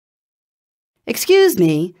Excuse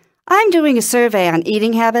me, I'm doing a survey on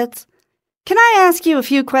eating habits. Can I ask you a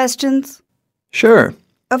few questions? Sure.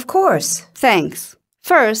 Of course. Thanks.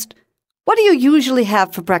 First, what do you usually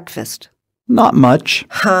have for breakfast? Not much.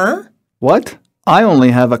 Huh? What? I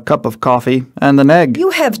only have a cup of coffee and an egg.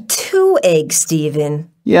 You have 2 eggs, Stephen.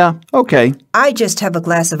 Yeah, okay. I just have a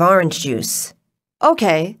glass of orange juice.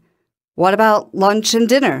 Okay. What about lunch and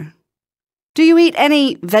dinner? Do you eat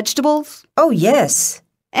any vegetables? Oh, yes.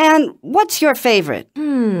 And what's your favorite?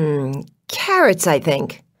 Carrots, I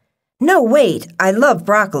think. No, wait, I love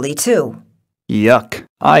broccoli, too. Yuck.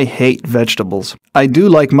 I hate vegetables. I do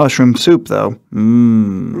like mushroom soup, though.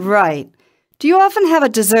 Right. Do you often have a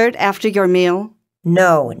dessert after your meal?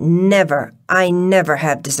 No, never. I never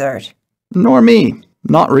have dessert. Nor me.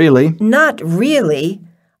 Not really. Not really.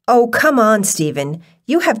 Oh, come on, Stephen.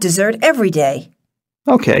 You have dessert every day.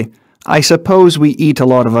 Okay. I suppose we eat a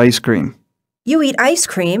lot of ice cream. You eat ice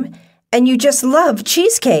cream, and you just love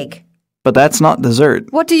cheesecake. But that's not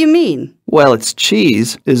dessert. What do you mean? Well, it's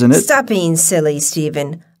cheese, isn't it? Stop being silly,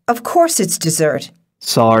 Stephen. Of course it's dessert.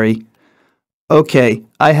 Sorry. Okay,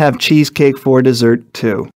 I have cheesecake for dessert,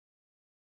 too.